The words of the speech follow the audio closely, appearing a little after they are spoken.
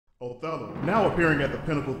Othello, now appearing at the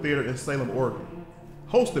Pinnacle Theater in Salem, Oregon,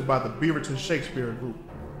 hosted by the Beaverton Shakespeare Group.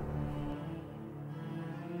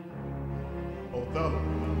 Othello,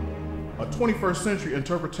 a 21st century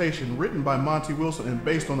interpretation written by Monty Wilson and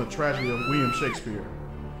based on the tragedy of William Shakespeare.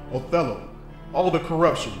 Othello, all the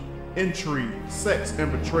corruption, intrigue, sex,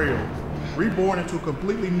 and betrayal, reborn into a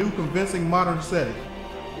completely new, convincing modern setting.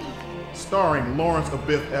 Starring Lawrence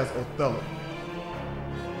Abiff as Othello.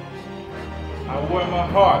 I wear my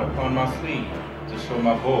heart upon my sleeve to show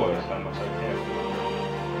my boys how much I care for them.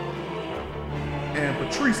 And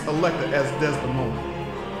Patrice Electa as Desdemona.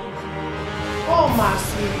 Oh, my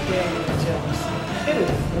sweet daddy of jealousy. It is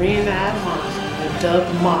a green-eyed monster that doth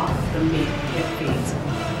mock the meat it feeds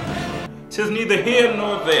on. 'Tis neither here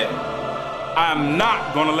nor there. I'm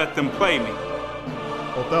not gonna let them play me.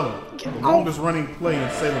 Othello, the longest running play in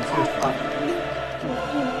Salem's history.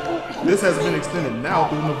 This has been extended now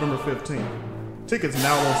through November 15th. Tickets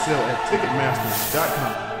now on sale at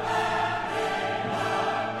Ticketmasters.com.